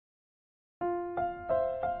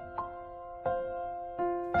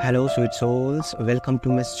Hello sweet souls, welcome to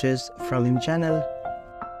Messages from him channel.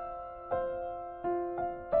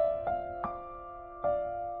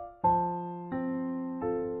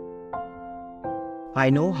 I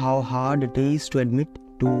know how hard it is to admit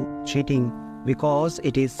to cheating because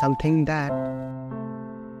it is something that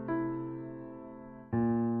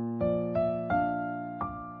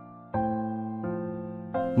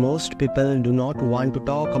most people do not want to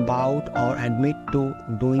talk about or admit to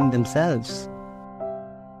doing themselves.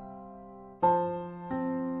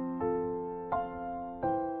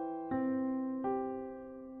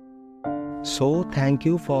 So thank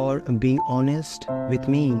you for being honest with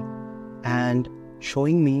me and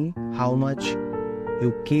showing me how much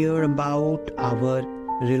you care about our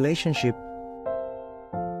relationship.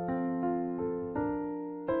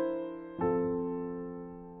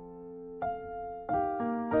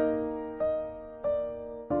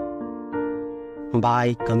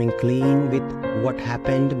 By coming clean with what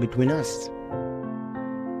happened between us.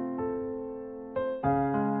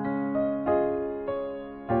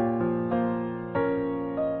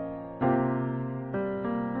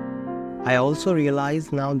 I also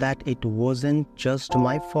realize now that it wasn't just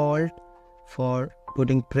my fault for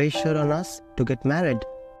putting pressure on us to get married.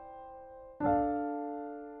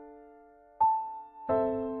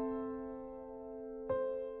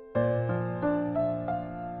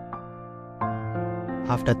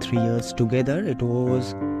 After 3 years together, it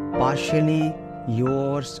was partially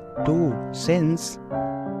yours too, since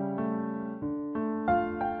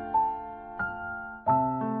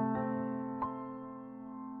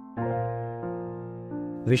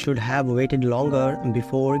we should have waited longer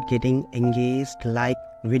before getting engaged like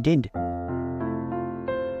we did.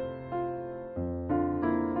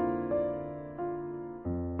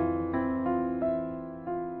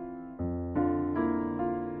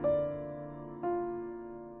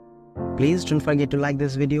 Please don't forget to like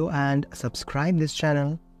this video and subscribe this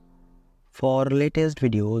channel for latest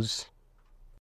videos.